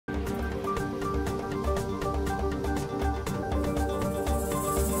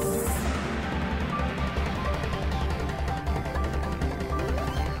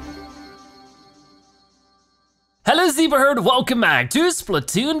Hello Zebra Herd, welcome back to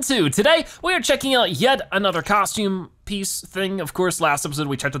Splatoon 2. Today, we are checking out yet another costume piece thing. Of course, last episode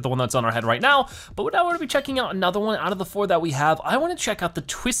we checked out the one that's on our head right now, but now we're gonna be checking out another one out of the four that we have. I wanna check out the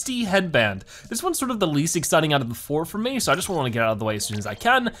Twisty Headband. This one's sort of the least exciting out of the four for me, so I just wanna get out of the way as soon as I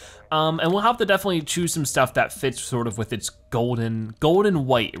can. And we'll have to definitely choose some stuff that fits sort of with its golden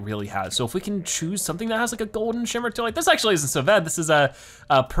white it really has. So if we can choose something that has like a golden shimmer to it, this actually isn't so bad. This is a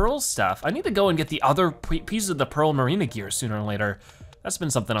pearl stuff. I need to go and get the other pieces of the pearl marina gear sooner or later. That's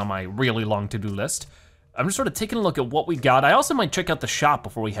been something on my really long to-do list. I'm just sort of taking a look at what we got. I also might check out the shop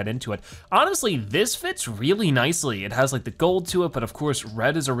before we head into it. Honestly, this fits really nicely. It has like the gold to it, but of course,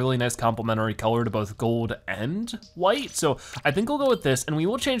 red is a really nice complementary color to both gold and white. So I think we'll go with this, and we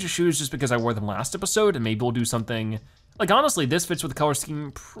will change the shoes just because I wore them last episode, and maybe we'll do something, like honestly, this fits with the color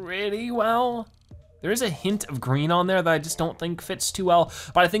scheme pretty well. There is a hint of green on there that I just don't think fits too well,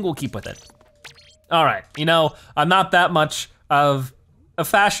 but I think we'll keep with it. All right, you know, I'm not that much of a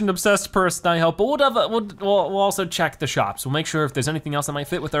fashion obsessed person, I hope, but we'll also check the shops. We'll make sure if there's anything else that might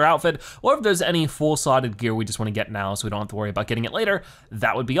fit with our outfit, or if there's any full slotted gear we just wanna get now so we don't have to worry about getting it later,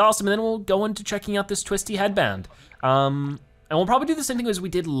 that would be awesome. And then we'll go into checking out this Twisty Headband. And we'll probably do the same thing as we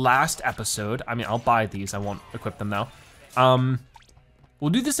did last episode. I mean, I'll buy these, I won't equip them now. We'll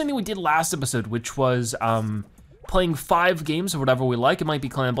do the same thing we did last episode, which was playing 5 games or whatever we like. It might be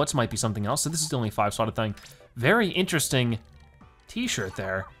Clan Blitz, it might be something else. So this is the only 5 slotted thing. Very interesting t-shirt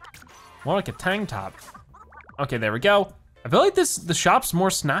there. More like a tank top. Okay, there we go. I feel like the shop's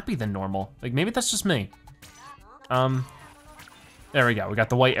more snappy than normal. Like maybe that's just me. There we go, we got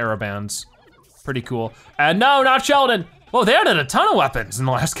the white arrow bands. Pretty cool. And no, not Sheldon. Whoa, they added a ton of weapons in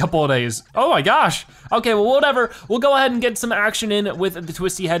the last couple of days. Oh my gosh. Okay, well whatever. We'll go ahead and get some action in with the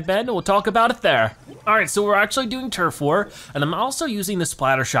Twisty Headband and we'll talk about it there. All right, so we're actually doing Turf War, and I'm also using the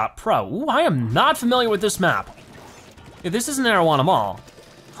Splatter Shop Pro. Ooh, I am not familiar with this map. Yeah, this isn't Arowana Mall,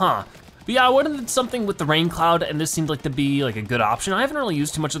 huh? But yeah, I wanted something with the rain cloud, and this seemed like to be like a good option. I haven't really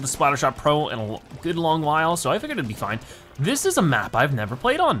used too much of the Splattershot Pro in a good long while, so I figured it'd be fine. This is a map I've never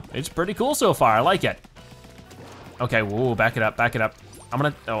played on. It's pretty cool so far, I like it. Okay, whoa, back it up, back it up. I'm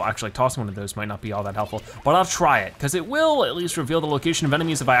gonna, oh, actually tossing one of those might not be all that helpful, but I'll try it, because it will at least reveal the location of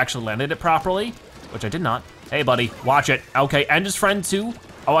enemies if I actually landed it properly, which I did not. Hey buddy, watch it. Okay, and his friend too.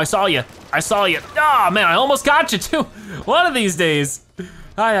 Oh, I saw you. I saw you. Oh man, I almost got you too. One of these days.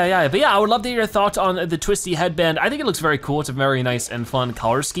 Aye. But yeah, I would love to hear your thoughts on the Twisty Headband. I think it looks very cool. It's a very nice and fun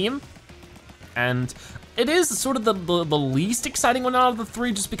color scheme. And it is sort of the least exciting one out of the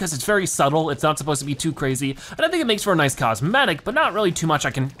 3 just because it's very subtle. It's not supposed to be too crazy. And I think it makes for a nice cosmetic, but not really too much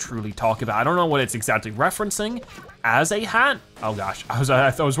I can truly talk about. I don't know what it's exactly referencing as a hat. Oh gosh, I was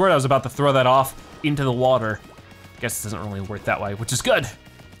worried I was about to throw that off into the water. Guess it doesn't really work that way, which is good.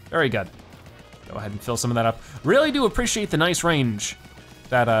 Very good. Go ahead and fill some of that up. Really do appreciate the nice range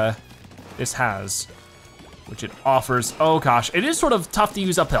that this has, which it offers. Oh gosh, it is sort of tough to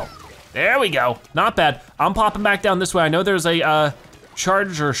use uphill. There we go, not bad. I'm popping back down this way. I know there's a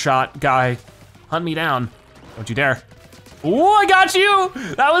charger shot guy hunt me down. Don't you dare. Ooh, I got you!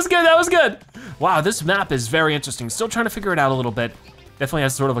 That was good, that was good. Wow, this map is very interesting. Still trying to figure it out a little bit. Definitely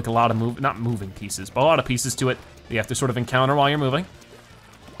has sort of like a lot of not moving pieces, but a lot of pieces to it that you have to sort of encounter while you're moving.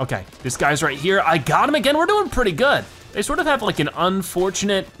 Okay, this guy's right here. I got him again, we're doing pretty good. They sort of have like an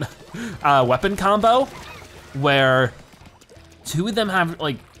unfortunate weapon combo where 2 of them have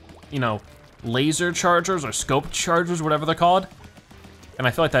like, you know, laser chargers or scope chargers, whatever they're called. And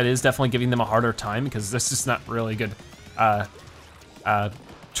I feel like that is definitely giving them a harder time because this is not really good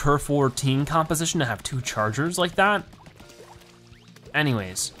Turf War team composition to have 2 chargers like that.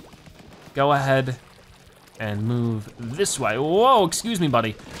 Anyways, go ahead and move this way. Whoa, excuse me,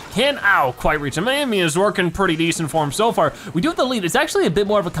 buddy. Can't, ow, quite reach him. Miami is working pretty decent for him so far. We do have the lead. It's actually a bit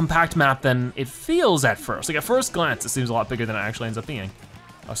more of a compact map than it feels at first. Like at first glance, it seems a lot bigger than it actually ends up being.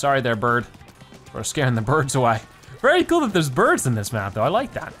 Oh, sorry there, bird. We're scaring the birds away. Very cool that there's birds in this map though, I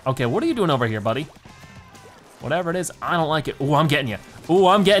like that. Okay, what are you doing over here, buddy? Whatever it is, I don't like it. Ooh, I'm getting you. Ooh,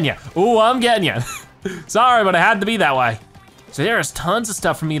 I'm getting you. Ooh, I'm getting you. Sorry, but it had to be that way. So there's tons of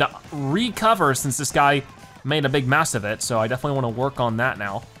stuff for me to recover since this guy made a big mess of it, so I definitely wanna work on that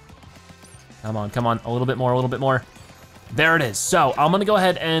now. Come on, a little bit more, a little bit more. There it is. So I'm gonna go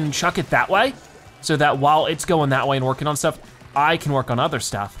ahead and chuck it that way so that while it's going that way and working on stuff, I can work on other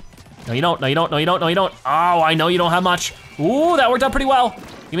stuff. No, you don't, no, you don't, no, you don't, no, you don't. Oh, I know you don't have much. Ooh, that worked out pretty well.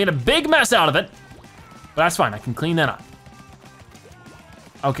 You made a big mess out of it, but that's fine, I can clean that up.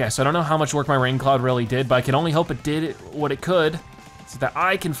 Okay, so I don't know how much work my rain cloud really did, but I can only hope it did what it could so that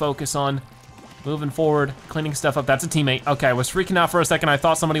I can focus on moving forward, cleaning stuff up. That's a teammate. Okay, I was freaking out for a second. I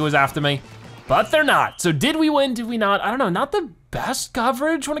thought somebody was after me. but they're not. So did we win, did we not? I don't know, not the best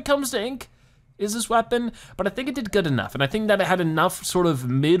coverage when it comes to ink is this weapon, but I think it did good enough. And I think that it had enough sort of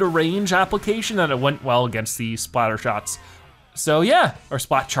mid-range application that it went well against the splatter shots. So yeah, or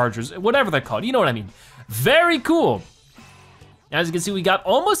splat chargers, whatever they're called, you know what I mean. Very cool. As you can see, we got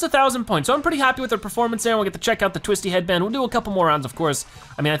almost 1,000 points, so I'm pretty happy with our performance there. We'll get to check out the Twisty Headband. We'll do a couple more rounds, of course.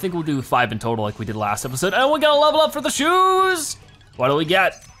 I mean, I think we'll do 5 in total like we did last episode. And we're gonna level up for the shoes. What do we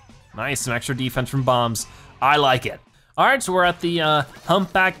get? Nice, some extra defense from bombs. I like it. All right, so we're at the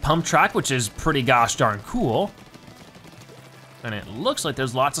humpback pump track, which is pretty gosh darn cool. And it looks like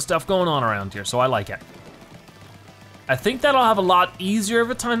there's lots of stuff going on around here, so I like it. I think that I'll have a lot easier of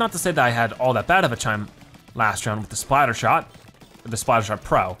a time, not to say that I had all that bad of a time last round with the splatter shot, the Splatter Shot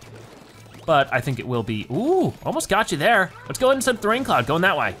Pro. But I think it will be, ooh, almost got you there. Let's go ahead and set the rain cloud, going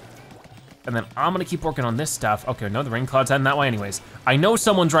that way. And then I'm gonna keep working on this stuff. Okay, no, the rain cloud's heading that way anyways. I know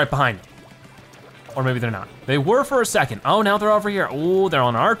someone's right behind me. Or maybe they're not. They were for a second. Oh, now they're over here. Oh, they're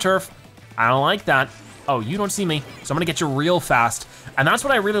on our turf. I don't like that. Oh, you don't see me, so I'm gonna get you real fast. And that's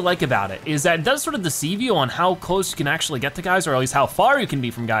what I really like about it, is that it does sort of deceive you on how close you can actually get to guys, or at least how far you can be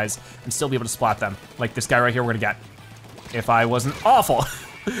from guys and still be able to splat them. Like this guy right here we're gonna get. If I wasn't awful.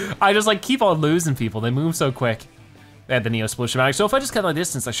 I just like keep on losing people. They move so quick. They had the Neo Split Schematic, so if I just cut my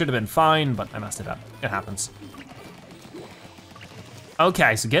distance, I should have been fine, but I messed it up. It happens.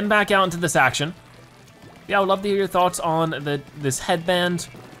 Okay, so getting back out into this action. Yeah, I would love to hear your thoughts on this headband.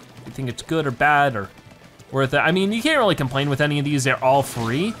 Do you think it's good or bad or worth it? I mean, you can't really complain with any of these. They're all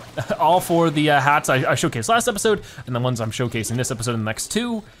free. All 4 of the hats I showcased last episode, and the ones I'm showcasing this episode and the next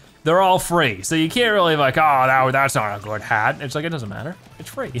 2. They're all free, so you can't really like, oh, that's not a good hat. It's like, it doesn't matter, it's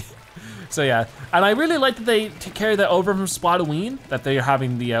free. So yeah, and I really like that they carry that over from Splatoon, that they're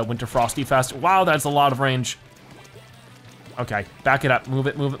having the Winter Frosty Fest. Wow, that's a lot of range. Okay, back it up, move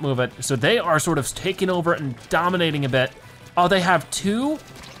it, move it, move it. So they are sort of taking over and dominating a bit. Oh, they have 2?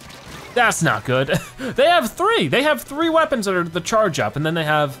 That's not good. They have 3. They have 3 weapons that are the charge up, and then they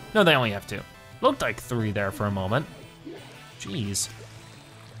have, no, they only have 2. Looked like 3 there for a moment. Jeez.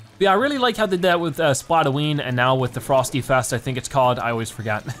 Yeah, I really like how they did that with Splatoon, and now with the Frosty Fest, I think it's called, I always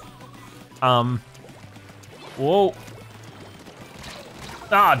forget. Whoa.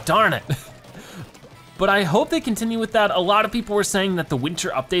 Ah, darn it. But I hope they continue with that. A lot of people were saying that the winter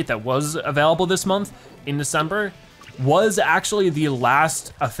update that was available this month in December was actually the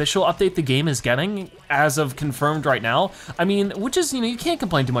last official update the game is getting, as of confirmed right now. I mean, which is, you know, you can't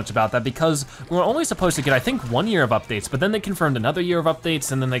complain too much about that because we're only supposed to get, I think, 1 year of updates, but then they confirmed another year of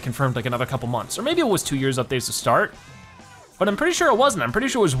updates, and then they confirmed like another couple months. Or maybe it was 2 years updates to start, but I'm pretty sure it wasn't. I'm pretty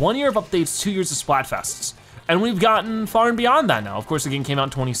sure it was 1 year of updates, 2 years of Splatfests. And we've gotten far and beyond that now. Of course, the game came out in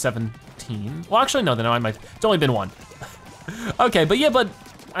 2017. Well, actually, no, it's only been 1. Okay, but yeah, but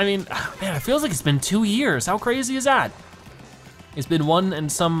I mean, man, it feels like it's been 2 years. How crazy is that? It's been 1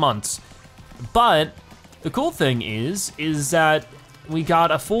 and some months. But the cool thing is that we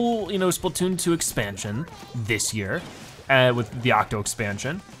got a full, you know, Splatoon 2 expansion this year with the Octo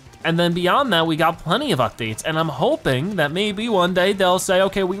expansion. And then beyond that, we got plenty of updates, and I'm hoping that maybe one day they'll say,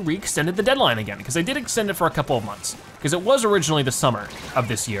 okay, we re-extended the deadline again, because they did extend it for a couple of months, because it was originally the summer of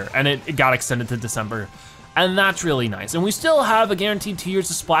this year, and it got extended to December, and that's really nice. And we still have a guaranteed 2 years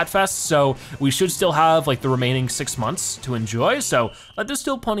of Splatfest, so we should still have like the remaining 6 months to enjoy, so there's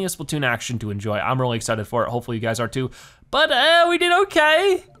still plenty of Splatoon action to enjoy. I'm really excited for it, hopefully you guys are too. But we did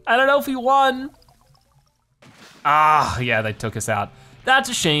okay. I don't know if we won. Ah, yeah, they took us out. That's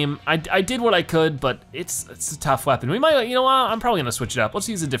a shame. I did what I could, but it's a tough weapon. We might, you know what, I'm probably gonna switch it up. Let's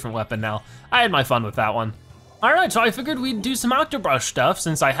use a different weapon now. I had my fun with that one. All right, so I figured we'd do some Octobrush stuff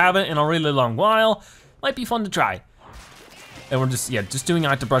since I haven't in a really long while. Might be fun to try. And we're just doing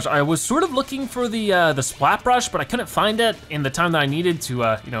Octobrush. I was sort of looking for the Splat Brush, but I couldn't find it in the time that I needed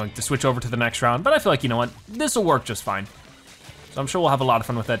to, you know, to switch over to the next round. But I feel like, you know what, this will work just fine. So I'm sure we'll have a lot of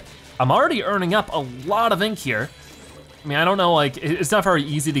fun with it. I'm already earning up a lot of ink here. I mean, I don't know, like, it's not very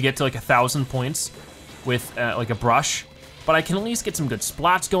easy to get to like 1,000 points with like a brush, but I can at least get some good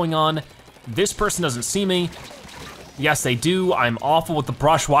splats going on. This person doesn't see me. Yes, they do. I'm awful with the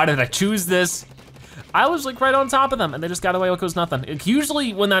brush. Why did I choose this? I was like right on top of them and they just got away like it was nothing.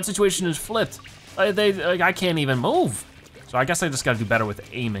 Usually when that situation is flipped, I can't even move. So I guess I just gotta do better with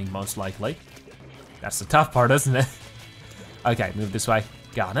aiming, most likely. That's the tough part, isn't it? Okay, move this way,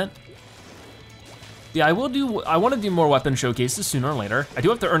 got it. Yeah, I wanna do more weapon showcases sooner or later. I do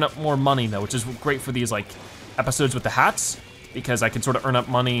have to earn up more money though, which is great for these like episodes with the hats, because I can sort of earn up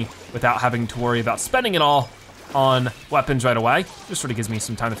money without having to worry about spending it all on weapons right away. Just sort of gives me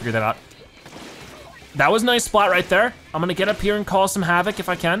some time to figure that out. That was a nice splat right there. I'm gonna get up here and cause some havoc if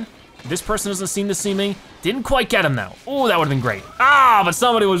I can. This person doesn't seem to see me. Didn't quite get him though. Oh, that would've been great. Ah, but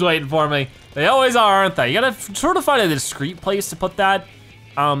somebody was waiting for me. They always are, aren't they? You gotta sort of find a discreet place to put that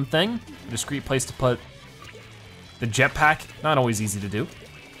thing. A discreet place to put the jetpack. Not always easy to do.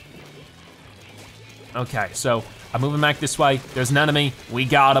 Okay, so I'm moving back this way. There's an enemy, we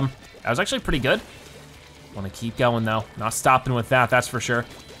got him. That was actually pretty good. Wanna keep going though. Not stopping with that, that's for sure.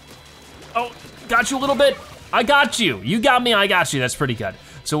 Oh, got you a little bit. I got you. You got me, I got you. That's pretty good.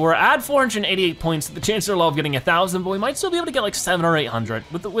 So we're at 488 points. The chances are low of getting 1,000, but we might still be able to get like 700 or 800.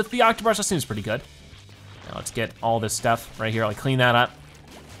 With the Octobrush, that seems pretty good. Now let's get all this stuff right here. Like clean that up.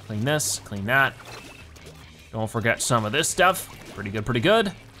 Clean this, clean that. Don't forget some of this stuff. Pretty good, pretty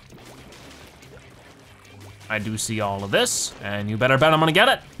good. I do see all of this, and you better bet I'm gonna get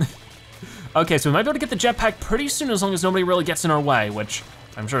it. Okay, so we might be able to get the jetpack pretty soon as long as nobody really gets in our way, which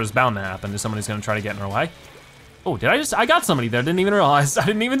I'm sure is bound to happen if somebody's gonna try to get in our way. Oh, I got somebody there, didn't even realize. I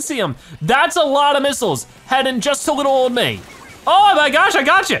didn't even see him. That's a lot of missiles heading just to little old me. Oh my gosh, I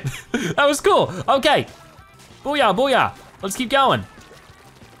got you. That was cool, okay. Booyah, booyah, let's keep going.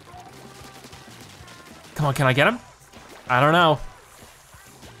 Come on, can I get him? I don't know.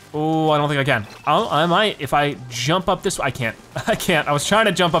 Oh, I don't think I can. I might, if I jump up this way, I can't. I can't, I was trying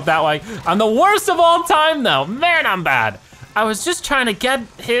to jump up that way. I'm the worst of all time though. Man, I'm bad. I was just trying to get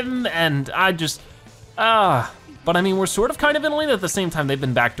him and I just, but I mean, we're sort of kind of in a lead at the same time. They've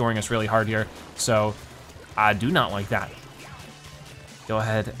been backdooring us really hard here. So I do not like that. Go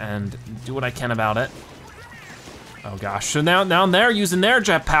ahead and do what I can about it. Oh gosh, so now they're using their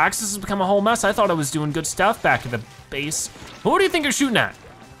jetpacks. This has become a whole mess. I thought I was doing good stuff back at the base. Who do you think you're shooting at?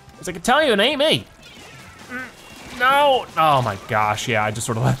 As I can tell you, it ain't me. No, oh my gosh, yeah, I just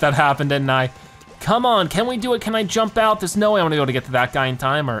sort of let that happen, didn't I? Come on, can we do it? Can I jump out? There's no way I'm gonna be able to get to that guy in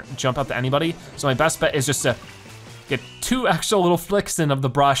time or jump out to anybody. So my best bet is just to get 2 extra little flicks in of the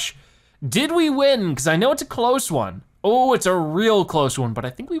brush. Did we win? Because I know it's a close one. Oh, it's a real close one, but I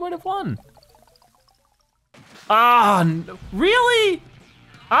think we might have won. Ah, really?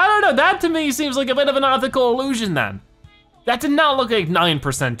 I don't know, that to me seems like a bit of an optical illusion then. That did not look like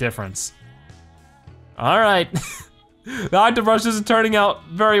 9% difference. All right. The Octobrush isn't turning out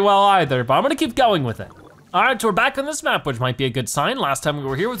very well either, but I'm gonna keep going with it. All right, so we're back on this map, which might be a good sign. Last time we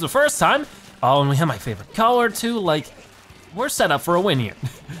were here was the first time. Oh, and we have my favorite color too. Like, we're set up for a win here.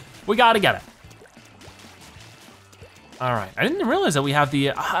 We gotta get it. All right, I didn't realize that we have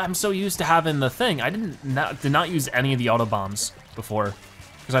the, I'm so used to having the thing. I did not use any of the auto bombs before,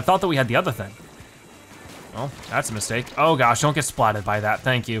 because I thought that we had the other thing. Well, that's a mistake. Oh gosh, don't get splatted by that,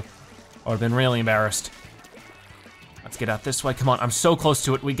 thank you. I would've been really embarrassed. Let's get out this way, come on, I'm so close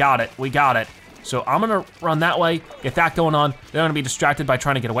to it, we got it, we got it. So I'm gonna run that way, get that going on. They're gonna be distracted by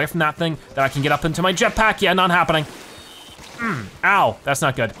trying to get away from that thing, that I can get up into my jetpack. Yeah, not happening. Ow, that's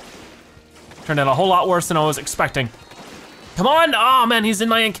not good. Turned out a whole lot worse than I was expecting. Come on, oh man, he's in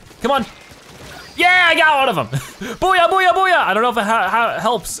my ink, come on. Yeah, I got one of them. Booyah, booyah, booyah. I don't know if it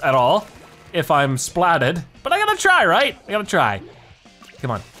helps at all if I'm splatted, but I gotta try, right? I gotta try.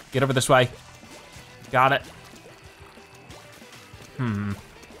 Come on, get over this way. Got it. I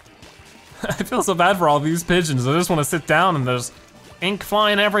feel so bad for all these pigeons. I just wanna sit down and there's ink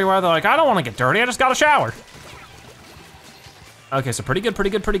flying everywhere. They're like, I don't wanna get dirty, I just got a shower. Okay, so pretty good, pretty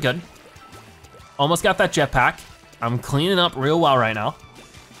good, pretty good. Almost got that jetpack. I'm cleaning up real well right now.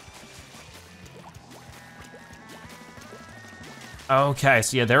 Okay,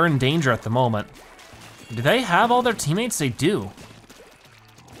 so yeah, they're in danger at the moment. Do they have all their teammates? They do.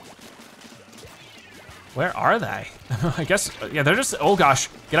 Where are they? I guess, yeah, they're just, oh gosh,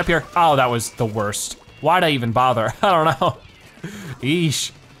 get up here. Oh, that was the worst. Why'd I even bother? I don't know.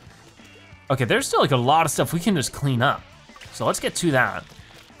 Eesh. Okay, there's still like a lot of stuff we can just clean up. So let's get to that.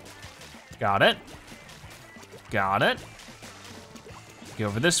 Got it. Got it. Get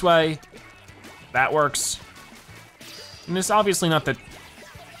over this way. That works. And it's obviously not the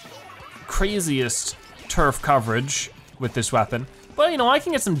craziest turf coverage with this weapon, but you know, I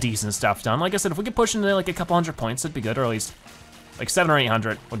can get some decent stuff done. Like I said, if we could push into like a couple hundred points, that'd be good, or at least like 700 or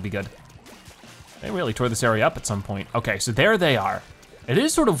 800 would be good. They really tore this area up at some point. Okay, so there they are. It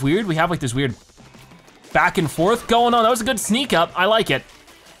is sort of weird. We have like this weird back and forth going on. That was a good sneak up, I like it.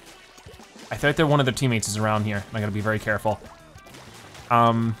 I think one of their teammates is around here. I gotta be very careful.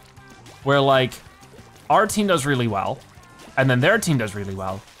 Where like, our team does really well, and then their team does really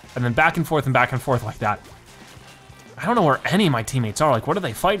well, and then back and forth like that. I don't know where any of my teammates are. Like, what are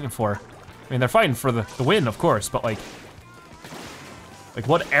they fighting for? I mean, they're fighting for the win, of course, but like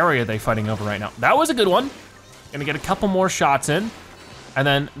what area are they fighting over right now? That was a good one. Gonna get a couple more shots in, and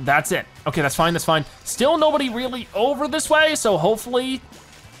then that's it. Okay, that's fine, that's fine. Still nobody really over this way, so hopefully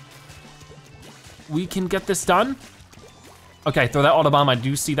we can get this done. Okay, throw that auto bomb. I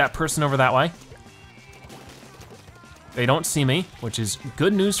do see that person over that way. They don't see me, which is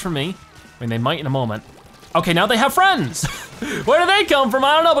good news for me. I mean, they might in a moment. Okay, now they have friends. Where do they come from?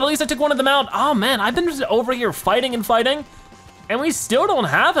 I don't know, but at least I took one of them out. Oh man, I've been just over here fighting and fighting, and we still don't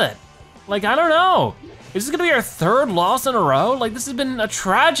have it. Like, I don't know. Is this gonna be our third loss in a row? Like, this has been a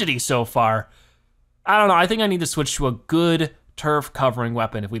tragedy so far. I don't know, I think I need to switch to a good turf covering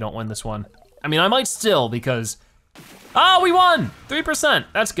weapon if we don't win this one. I mean, I might still because, oh, we won, 3%,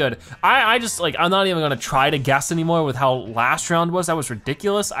 that's good. I just like, I'm not even gonna try to guess anymore with how last round was. That was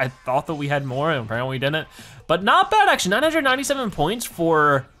ridiculous. I thought that we had more and apparently we didn't. But not bad actually, 997 points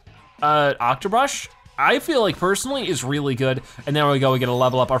for Octobrush. I feel like personally is really good. And there we go, we get a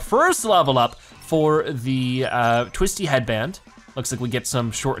level up. Our first level up for the Twisty Headband. Looks like we get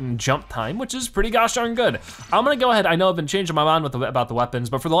some shortened jump time, which is pretty gosh darn good. I'm gonna go ahead, I know I've been changing my mind about the weapons,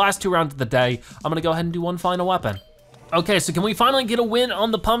 but for the last 2 rounds of the day, I'm gonna go ahead and do one final weapon. Okay, so can we finally get a win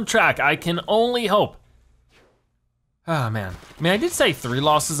on the pump track? I can only hope. Oh man, I mean, I did say 3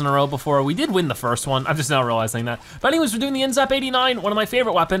 losses in a row before. We did win the first one, I'm just now realizing that. But anyways, we're doing the NZAP 89, one of my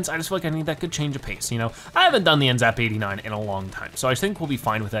favorite weapons. I just feel like I need that good change of pace, you know? I haven't done the NZAP 89 in a long time, so I think we'll be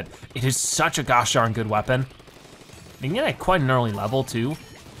fine with it. It is such a gosh darn good weapon. You can get at quite an early level too.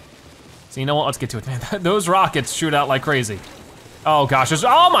 So you know what, let's get to it. Man, those rockets shoot out like crazy. Oh gosh,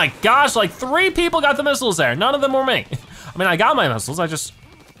 oh my gosh, like 3 people got the missiles there. None of them were me. I mean, I got my missiles, I just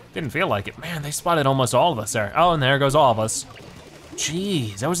didn't feel like it. Man, they spotted almost all of us there. Oh, and there goes all of us.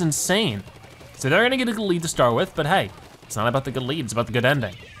 Jeez, that was insane. So they're gonna get a good lead to start with, but hey, it's not about the good lead, it's about the good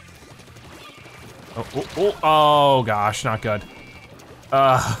ending. Oh gosh, not good.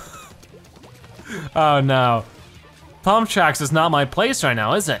 Oh no. Pump tracks is not my place right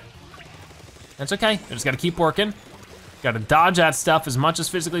now, is it? That's okay, I just gotta keep working. Gotta dodge that stuff as much as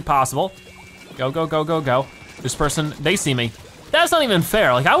physically possible. Go, go, go, go, go. This person, they see me. That's not even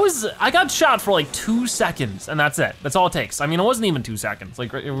fair. Like I got shot for like 2 seconds and that's it. That's all it takes. I mean, it wasn't even 2 seconds.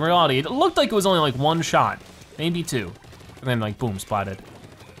 Like in reality, it looked like it was only like 1 shot, maybe 2. And then like boom, splatted.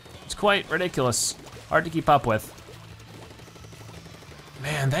 It's quite ridiculous. Hard to keep up with.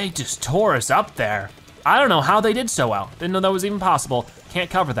 Man, they just tore us up there. I don't know how they did so well. Didn't know that was even possible. Can't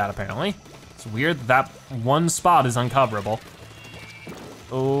cover that apparently. It's weird that one spot is uncoverable.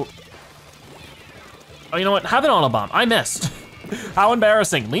 Oh. Oh, you know what? Have an auto bomb. I missed. How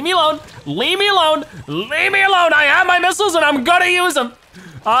embarrassing. Leave me alone. Leave me alone. Leave me alone. I have my missiles and I'm gonna use them.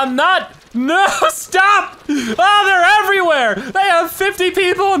 I'm not. No, stop. Oh, they're everywhere. They have 50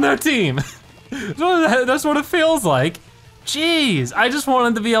 people on their team. That's what it feels like. Jeez, I just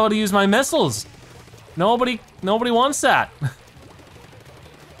wanted to be able to use my missiles. Nobody wants that.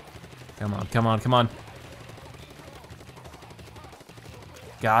 Come on, come on, come on.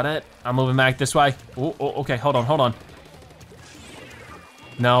 Got it. I'm moving back this way. Oh, okay, hold on, hold on.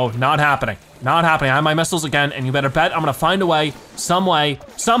 No, not happening. Not happening. I have my missiles again, and you better bet I'm gonna find a way, some way,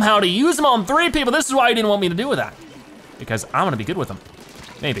 somehow to use them on 3 people. This is why you didn't want me to do with that. Because I'm gonna be good with them.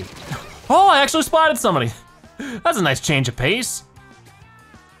 Maybe. Oh, I actually spotted somebody. That's a nice change of pace.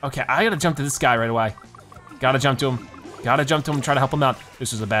 Okay, I gotta jump to this guy right away. Gotta jump to him. Gotta jump to him and try to help him out.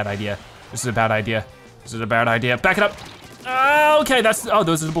 This is a bad idea. This is a bad idea. This is a bad idea. Back it up. Okay, that's, oh,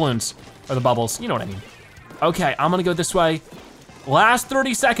 those are the balloons. Or the bubbles, you know what I mean. Okay, I'm gonna go this way. Last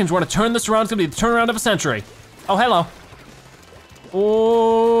 30 seconds, we're gonna turn this around. It's gonna be the turnaround of a century. Oh, hello.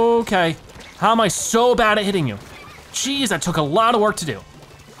 Okay. How am I so bad at hitting you? Jeez, that took a lot of work to do.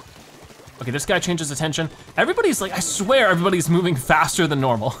 Okay, this guy changes attention. Everybody's like, I swear everybody's moving faster than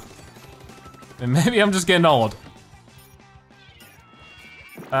normal. And maybe I'm just getting old.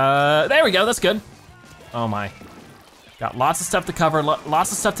 There we go, that's good. Oh my. Got lots of stuff to cover,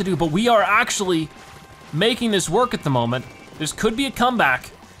 lots of stuff to do, but we are actually making this work at the moment. This could be a comeback.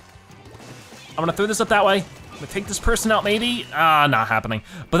 I'm gonna throw this up that way. I'm gonna take this person out maybe. Not happening.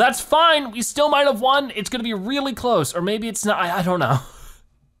 But that's fine, we still might have won. It's gonna be really close, or maybe it's not, I don't know.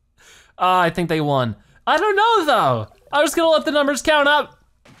 I think they won. I don't know though. I was gonna let the numbers count up.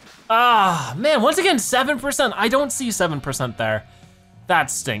 Man, once again, 7%. I don't see 7% there.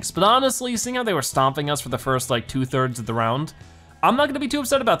 That stinks, but honestly, seeing how they were stomping us for the first like 2/3 of the round, I'm not gonna be too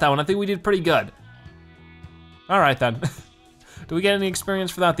upset about that one. I think we did pretty good. All right then. Do we get any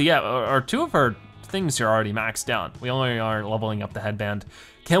experience for that? Yeah, or 2 of her things here are already maxed out. We only are leveling up the headband.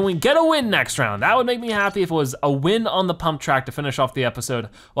 Can we get a win next round? That would make me happy if it was a win on the pump track to finish off the episode.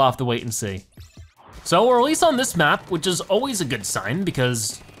 We'll have to wait and see. So we're at least on this map, which is always a good sign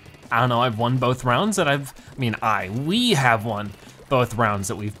because, I don't know, I've won both rounds that we have won both rounds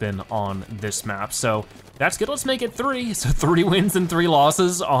that we've been on this map. So that's good, let's make it 3. So 3 wins and 3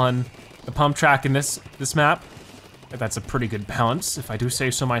 losses on the pump track in this map. That's a pretty good balance, if I do say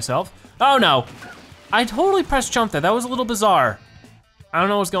so myself. Oh no, I totally pressed jump there. That was a little bizarre. I don't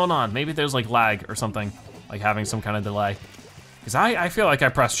know what's going on. Maybe there's like lag or something, like having some kind of delay. Because I feel like I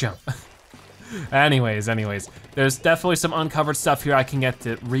pressed jump. anyways, there's definitely some uncovered stuff here I can get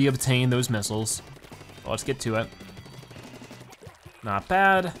to re-obtain those missiles. Well, let's get to it. Not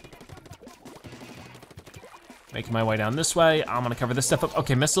bad. Making my way down this way. I'm gonna cover this stuff up.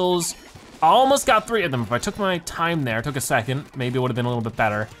 Okay, missiles. I almost got 3 of them. If I took my time there, took a second, maybe it would have been a little bit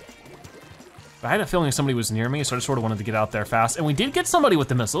better. But I had a feeling somebody was near me, so I just sort of wanted to get out there fast. And we did get somebody with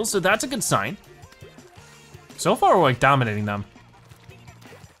the missiles, so that's a good sign. So far, we're like dominating them.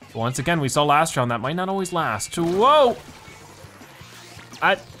 But once again, we saw last round, that might not always last. Whoa!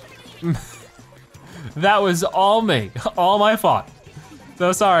 That was all me, all my fault.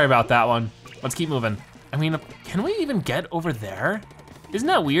 So sorry about that one. Let's keep moving. I mean, can we even get over there? Isn't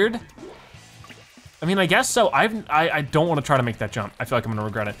that weird? I mean, I guess so. I don't want to try to make that jump. I feel like I'm gonna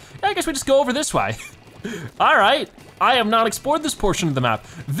regret it. Yeah, I guess we just go over this way. All right, I have not explored this portion of the map.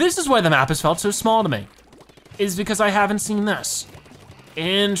 This is why the map has felt so small to me, is because I haven't seen this.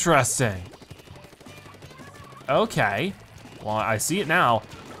 Interesting. Okay, well, I see it now.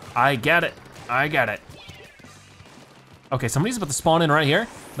 I get it, I get it. Okay, somebody's about to spawn in right here.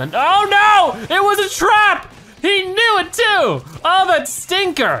 Then, oh no, it was a trap! He knew it too! Oh, that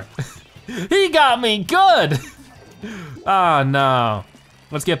stinker! He got me good! Oh no.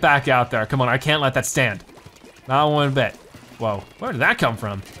 Let's get back out there. Come on, I can't let that stand. Not one bit. Whoa, where did that come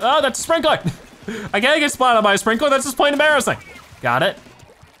from? Oh, that's a sprinkler! I can't get spotted by a sprinkler, that's just plain embarrassing. Got it.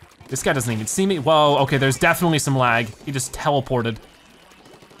 This guy doesn't even see me. Whoa, okay, there's definitely some lag. He just teleported.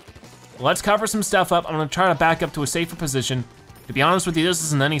 Let's cover some stuff up. I'm gonna try to back up to a safer position. To be honest with you, this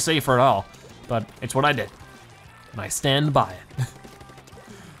isn't any safer at all, but it's what I did. And I stand by it.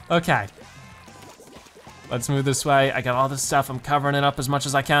 Okay. Let's move this way. I got all this stuff. I'm covering it up as much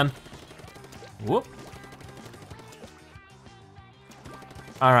as I can. Whoop.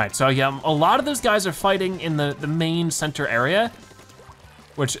 All right, so yeah, a lot of those guys are fighting in the main center area,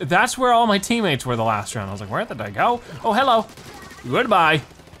 which that's where all my teammates were the last round. I was like, where did I go? Oh, hello. Goodbye.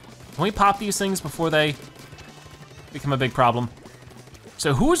 Can we pop these things before they become a big problem?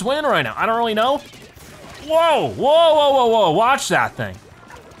 So who's winning right now? I don't really know. Whoa, whoa, whoa, whoa, whoa, watch that thing.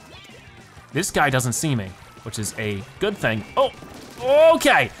 This guy doesn't see me, which is a good thing. Oh,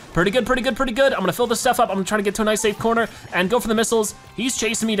 okay, pretty good, pretty good, pretty good. I'm gonna fill this stuff up. I'm gonna try to get to a nice safe corner and go for the missiles. He's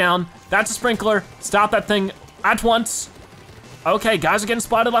chasing me down. That's a sprinkler. Stop that thing at once. Okay, guys are getting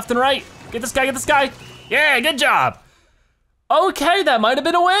spotted left and right. Get this guy, get this guy. Yeah, good job. Okay, that might have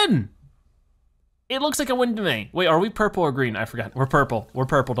been a win. It looks like a win to me. Wait, are we purple or green? I forgot, we're purple,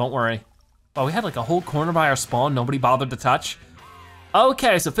 don't worry. Oh, we had like a whole corner by our spawn nobody bothered to touch.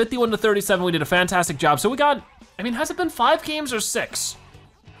 Okay, so 51 to 37, we did a fantastic job. So we got, I mean, has it been 5 games or 6?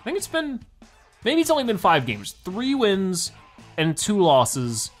 I think it's been, maybe it's only been 5 games. 3 wins and 2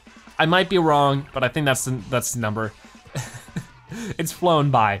 losses. I might be wrong, but I think that's the number. It's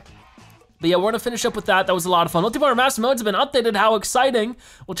flown by. But yeah, we're gonna finish up with that. That was a lot of fun. Multiplayer master modes have been updated. How exciting.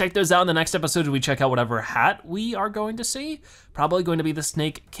 We'll check those out in the next episode when we check out whatever hat we are going to see. Probably going to be the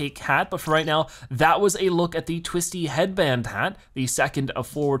snake cake hat, but for right now, that was a look at the Twisty Headband hat, the second of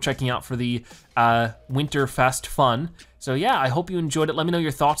 4 we're checking out for the Winterfest fun. So yeah, I hope you enjoyed it. Let me know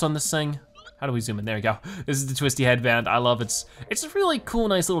your thoughts on this thing. How do we zoom in? There we go. This is the Twisty Headband. I love it. It's really cool,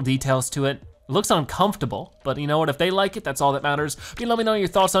 nice little details to it. It looks uncomfortable, but you know what? If they like it, that's all that matters. You let me know your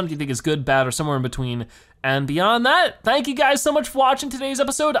thoughts on it. Do you think it's good, bad, or somewhere in between? And beyond that, thank you guys so much for watching today's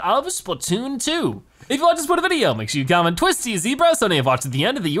episode of Splatoon 2. If you watched this video, make sure you comment Twisty Zebra so now you've watched at the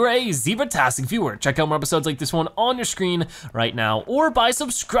end of the you're a Zebra-tastic viewer. Check out more episodes like this one on your screen right now, or by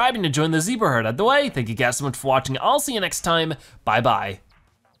subscribing to join the Zebra Herd. Out the way, thank you guys so much for watching. I'll see you next time. Bye-bye.